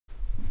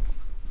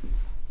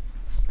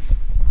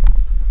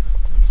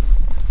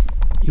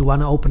You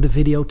want to open the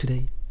video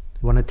today.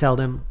 You want to tell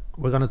them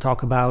we're going to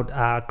talk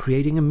about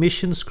creating a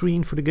mission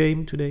screen for the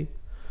game today.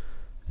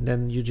 And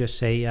then you just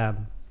say,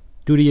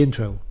 do the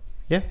intro.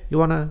 Yeah, you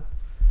want to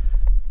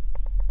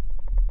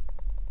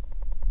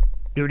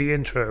do the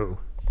intro.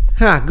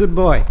 Ha, good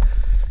boy.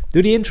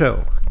 Do the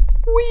intro.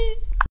 Whee!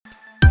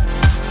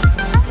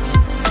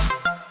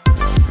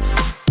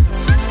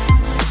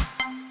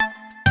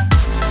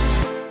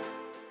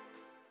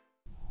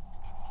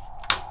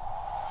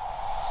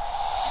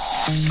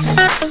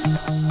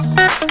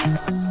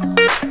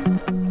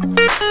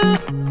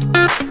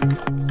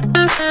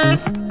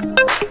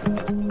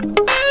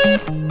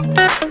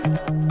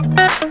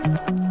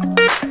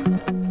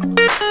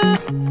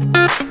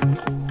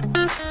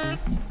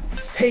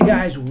 Hey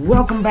guys,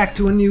 welcome back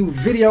to a new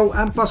video.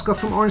 I'm Pascal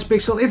from Orange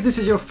Pixel. If this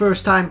is your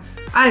first time,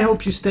 I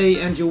hope you stay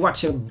and you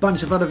watch a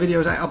bunch of other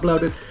videos I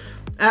uploaded.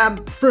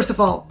 First of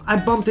all, I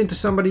bumped into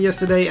somebody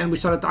yesterday and we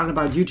started talking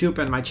about YouTube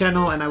and my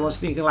channel, and I was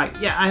thinking like,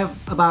 yeah, I have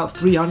about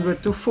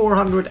 300 to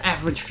 400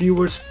 average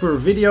viewers per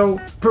video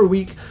per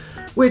week,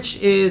 which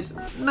is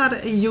not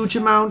a huge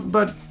amount,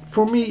 but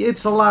for me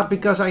it's a lot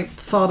because I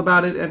thought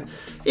about it. And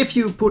if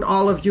you put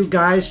all of you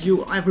guys,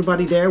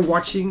 everybody there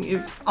watching,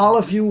 if all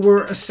of you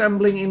were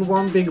assembling in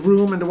one big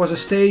room and there was a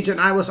stage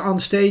and I was on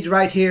stage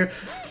right here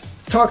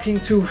talking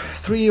to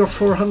 300 or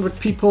 400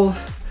 people,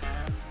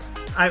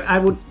 I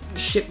would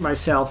shit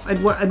myself.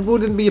 It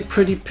wouldn't be a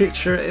pretty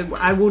picture.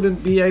 I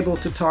wouldn't be able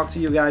to talk to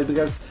you guys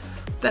because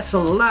that's a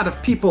lot of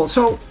people.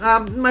 So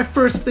my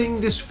first thing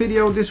this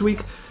video this week,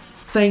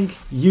 thank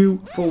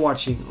you for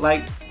watching.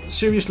 Like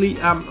seriously,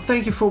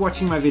 thank you for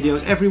watching my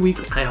videos every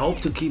week. I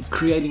hope to keep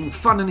creating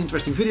fun and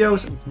interesting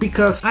videos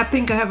because I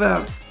think I have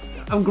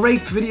a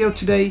great video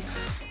today.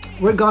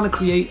 We're gonna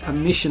create a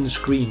mission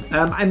screen.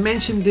 I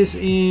mentioned this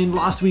in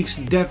last week's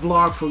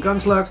devlog for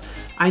Gunslug.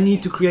 I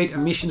need to create a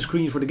mission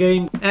screen for the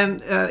game,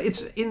 and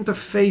it's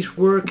interface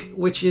work,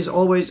 which is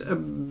always a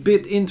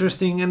bit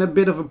interesting and a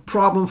bit of a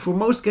problem for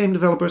most game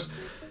developers.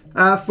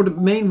 For the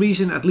main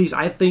reason, at least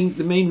I think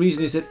the main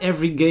reason, is that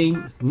every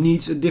game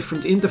needs a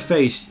different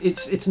interface.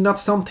 It's not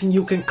something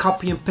you can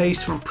copy and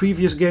paste from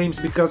previous games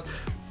because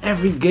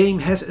every game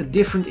has a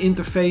different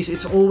interface.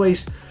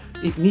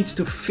 It needs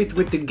to fit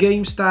with the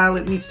game style.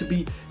 It needs to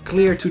be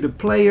clear to the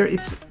player.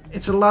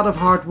 It's a lot of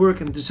hard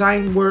work and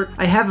design work.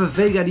 I have a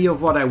vague idea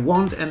of what I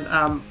want, and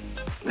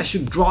I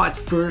should draw it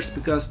first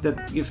because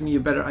that gives me a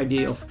better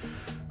idea of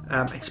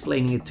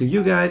explaining it to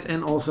you guys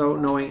and also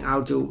knowing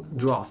how to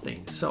draw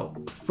things. So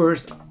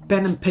first,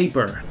 pen and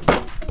paper.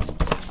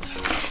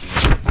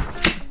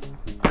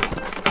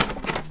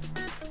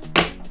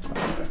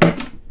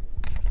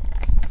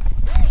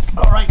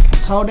 Alright,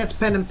 so that's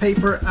pen and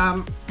paper.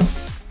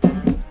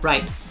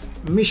 Right,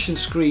 mission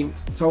screen.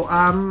 So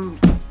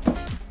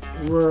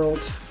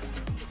world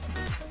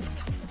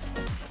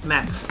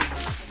map.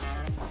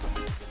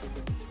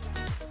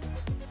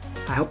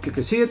 I hope you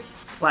can see it.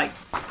 Like,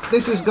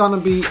 this is gonna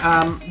be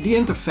the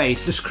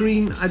interface, the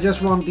screen. I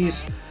just want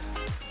these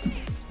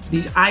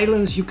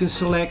islands you can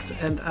select,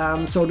 and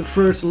so the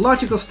first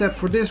logical step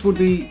for this would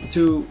be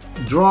to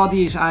draw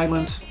these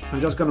islands. I'm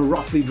just gonna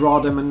roughly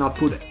draw them and not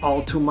put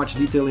all too much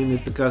detail in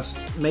it because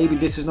maybe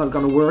this is not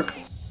gonna work.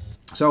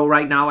 So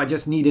right now I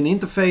just need an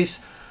interface,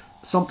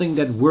 something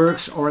that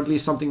works, or at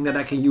least something that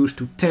I can use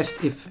to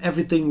test if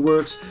everything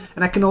works.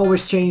 And I can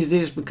always change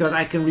this because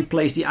I can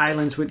replace the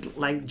islands with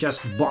like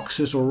just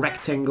boxes or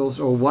rectangles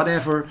or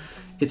whatever.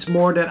 It's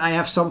more that I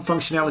have some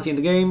functionality in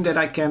the game that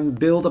I can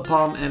build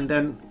upon, and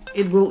then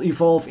it will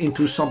evolve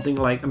into something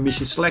like a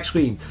mission select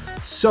screen.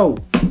 So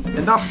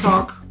enough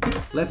talk,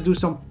 let's do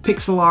some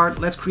pixel art,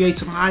 let's create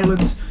some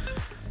islands,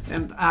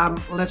 and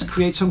let's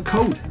create some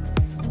code.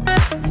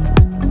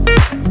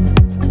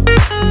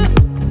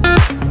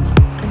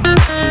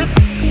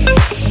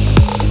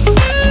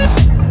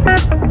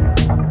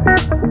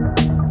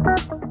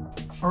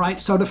 Alright,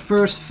 so the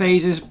first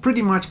phase is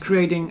pretty much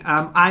creating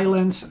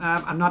islands.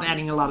 I'm not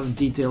adding a lot of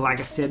detail, like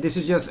I said. This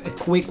is just a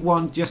quick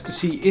one just to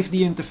see if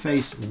the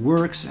interface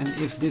works and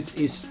if this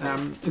is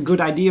a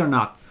good idea or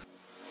not.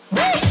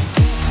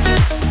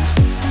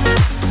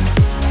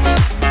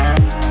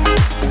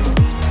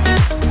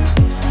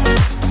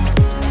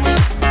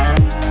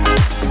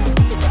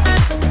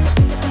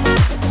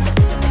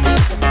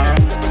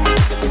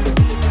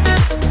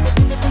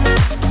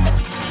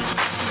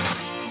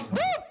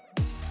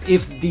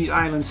 If these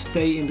islands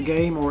stay in the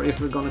game, or if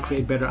we're gonna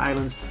create better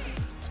islands,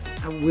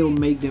 I will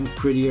make them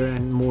prettier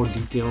and more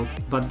detailed,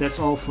 but that's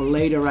all for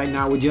later. Right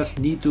now we just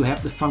need to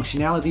have the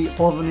functionality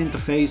of an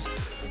interface,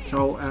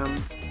 so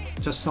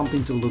just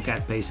something to look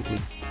at basically.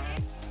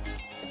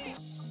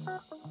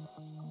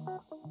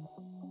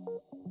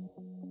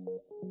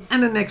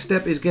 And the next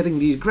step is getting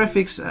these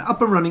graphics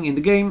up and running in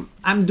the game.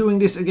 I'm doing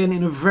this again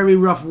in a very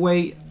rough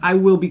way. I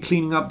will be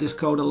cleaning up this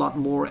code a lot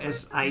more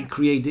as I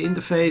create the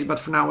interface, but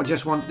for now I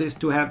just want this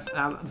to have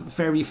a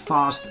very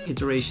fast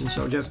iteration.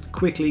 So just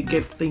quickly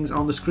get things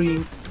on the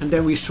screen, and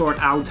then we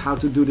sort out how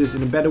to do this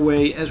in a better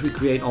way as we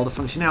create all the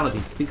functionality.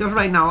 Because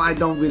right now I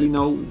don't really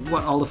know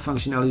what all the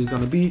functionality is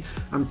going to be.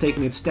 I'm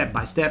taking it step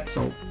by step,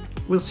 so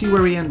we'll see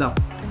where we end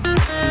up.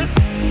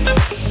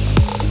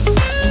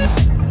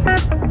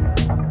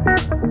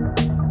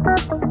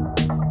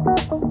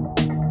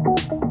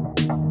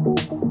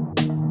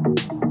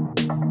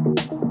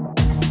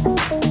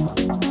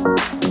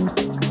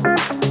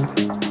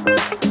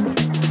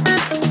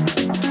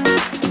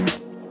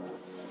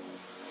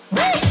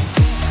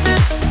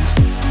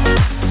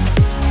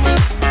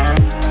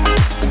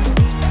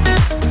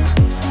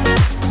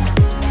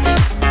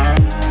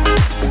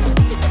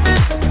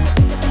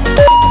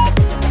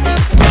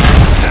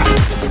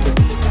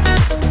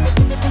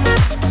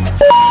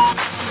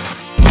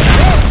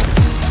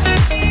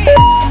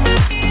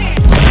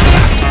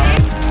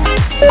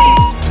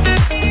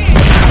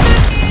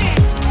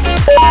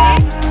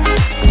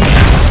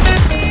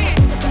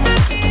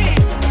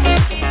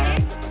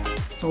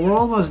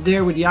 Almost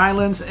there with the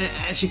islands.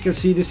 As you can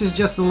see, this is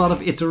just a lot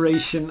of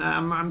iteration.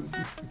 I'm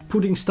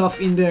putting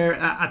stuff in there.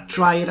 I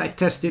try it, I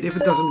test it. If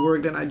it doesn't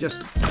work, then I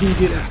just tweak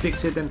it and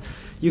fix it. And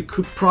you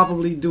could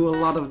probably do a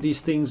lot of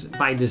these things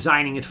by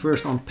designing it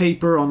first on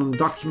paper, on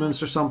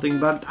documents or something,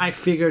 but I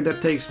figure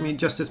that takes me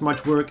just as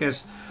much work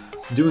as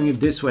doing it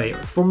this way.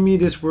 For me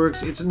this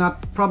works. It's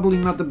probably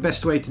not the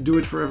best way to do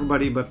it for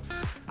everybody, but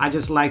I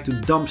just like to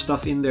dump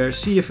stuff in there,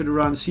 see if it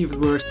runs, see if it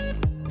works.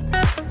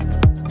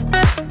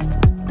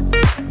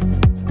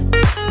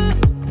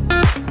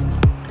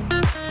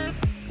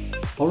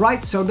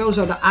 Alright, so those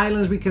are the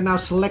islands. We can now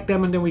select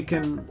them and then we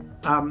can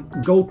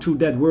go to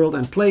that world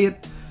and play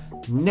it.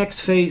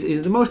 Next phase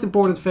is the most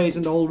important phase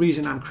and the whole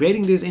reason I'm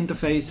creating this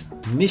interface: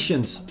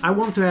 missions. I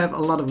want to have a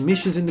lot of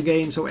missions in the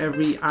game, so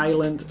every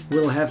island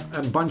will have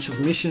a bunch of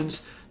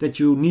missions that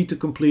you need to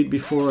complete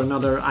before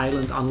another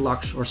island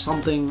unlocks or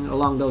something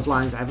along those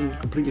lines. I haven't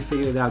completely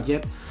figured it out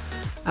yet.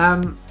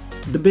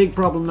 The big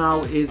problem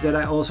now is that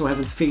I also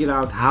haven't figured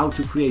out how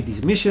to create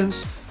these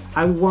missions.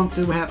 I want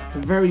to have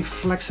very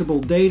flexible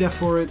data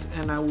for it,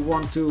 and I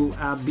want to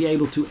be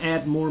able to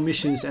add more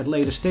missions at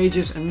later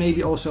stages and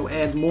maybe also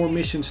add more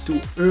missions to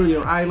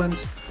earlier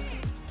islands.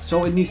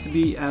 So it needs to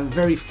be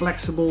very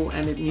flexible,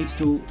 and it needs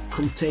to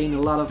contain a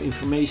lot of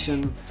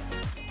information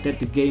that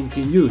the game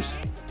can use.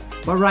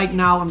 But right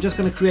now I'm just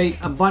going to create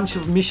a bunch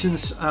of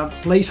missions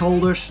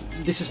placeholders.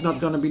 This is not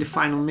going to be the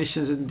final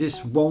missions, and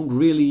this won't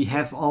really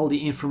have all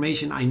the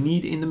information I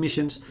need in the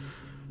missions.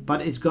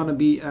 But it's gonna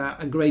be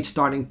a great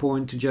starting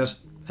point to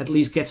just at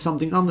least get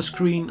something on the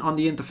screen, on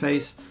the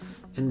interface,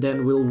 and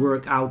then we'll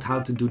work out how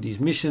to do these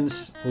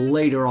missions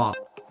later on.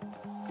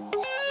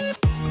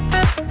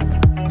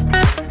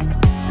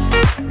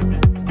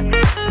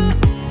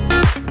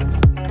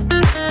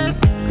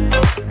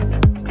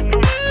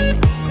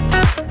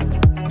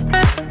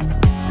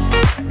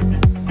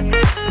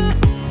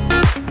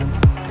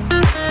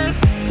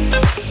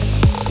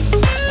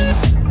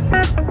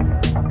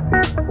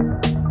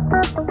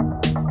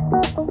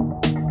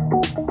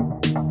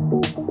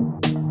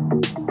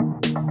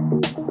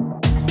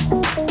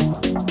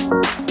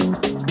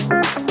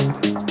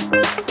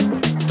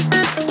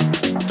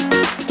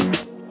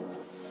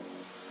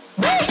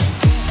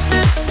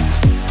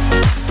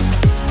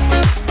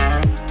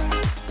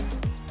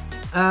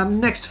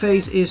 Next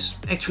phase is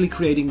actually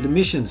creating the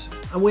missions,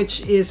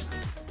 which is,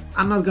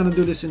 I'm not gonna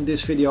do this in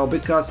this video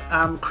because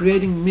I'm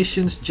creating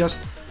missions, just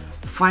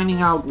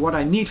finding out what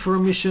I need for a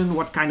mission,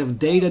 what kind of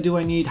data do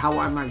I need, how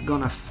am I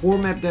gonna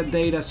format that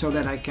data so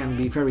that I can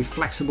be very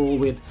flexible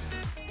with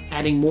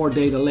adding more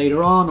data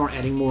later on or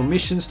adding more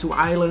missions to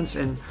islands.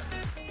 And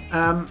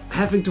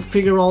having to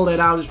figure all that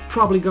out is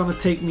probably gonna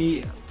take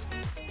me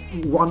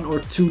 1 or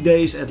 2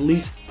 days at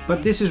least.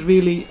 But this is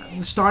really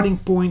the starting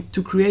point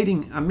to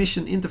creating a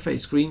mission interface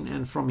screen,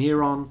 and from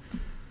here on,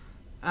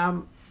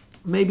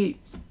 maybe,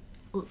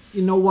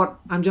 you know what,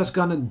 I'm just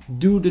gonna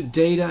do the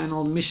data and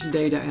all the mission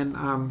data,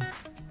 and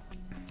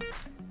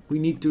we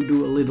need to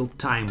do a little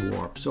time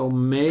warp. So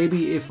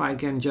maybe if I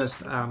can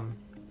just,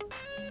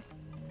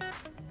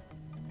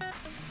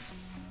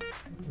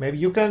 maybe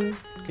you can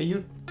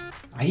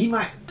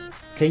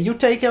you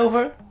take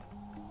over?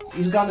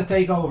 He's gonna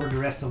take over the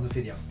rest of the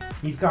video.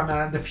 He's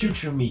gonna, the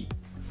future me.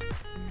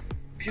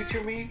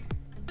 Future me,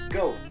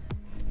 go.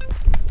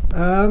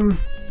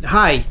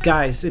 Hi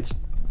guys, it's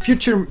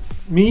future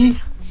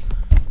me,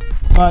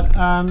 but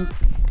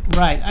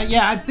right,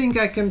 yeah, I think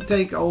I can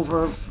take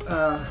over.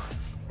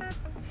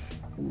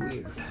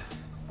 Weird.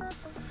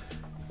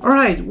 All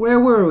right, where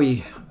were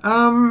we?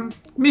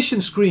 Mission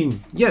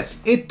screen. Yes,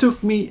 it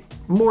took me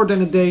more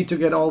than a day to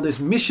get all this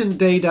mission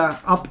data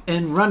up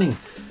and running,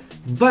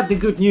 but the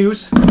good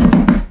news,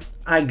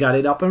 I got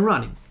it up and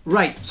running.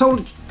 Right,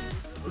 so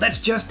let's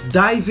just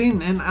dive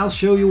in and I'll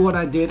show you what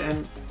I did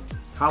and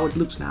how it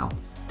looks now.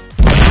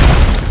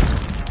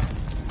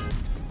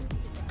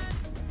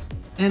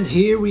 And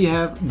here we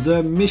have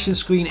the mission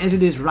screen as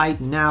it is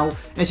right now.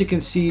 As you can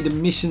see, the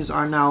missions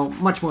are now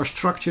much more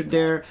structured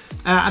there.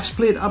 I've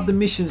split up the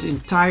missions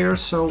in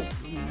tiers, so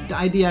the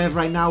idea I have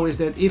right now is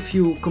that if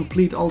you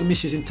complete all the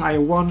missions in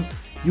tier 1,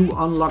 you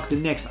unlock the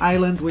next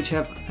island, which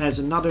has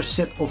another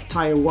set of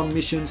tier 1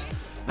 missions.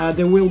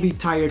 There will be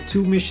tier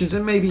 2 missions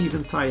and maybe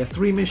even tier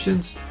 3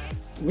 missions.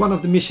 One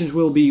of the missions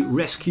will be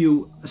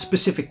rescue a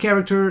specific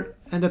character,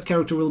 and that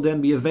character will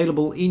then be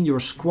available in your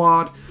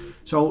squad.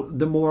 So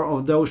the more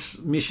of those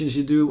missions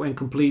you do and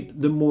complete,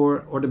 the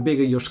more or the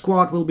bigger your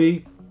squad will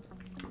be.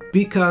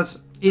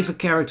 Because if a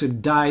character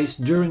dies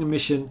during a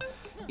mission,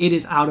 it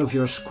is out of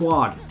your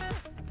squad.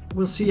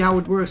 We'll see how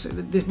it works.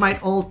 This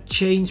might all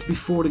change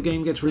before the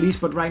game gets released,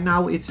 but right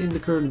now it's in the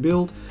current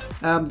build.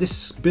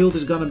 This build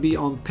is gonna be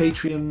on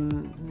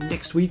Patreon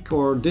next week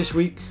or this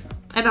week,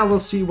 and I will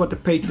see what the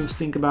patrons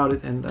think about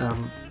it, and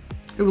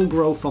it will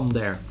grow from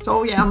there.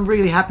 So yeah, I'm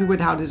really happy with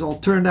how this all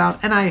turned out,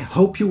 and I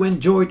hope you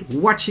enjoyed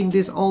watching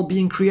this all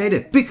being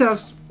created,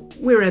 because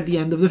we're at the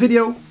end of the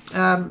video.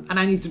 And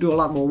I need to do a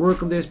lot more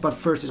work on this, but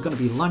first it's gonna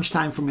be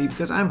lunchtime for me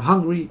because I'm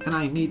hungry and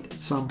I need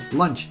some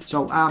lunch.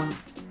 So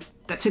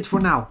that's it for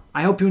now.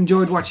 I hope you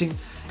enjoyed watching,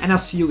 and I'll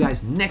see you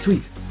guys next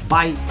week.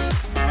 Bye.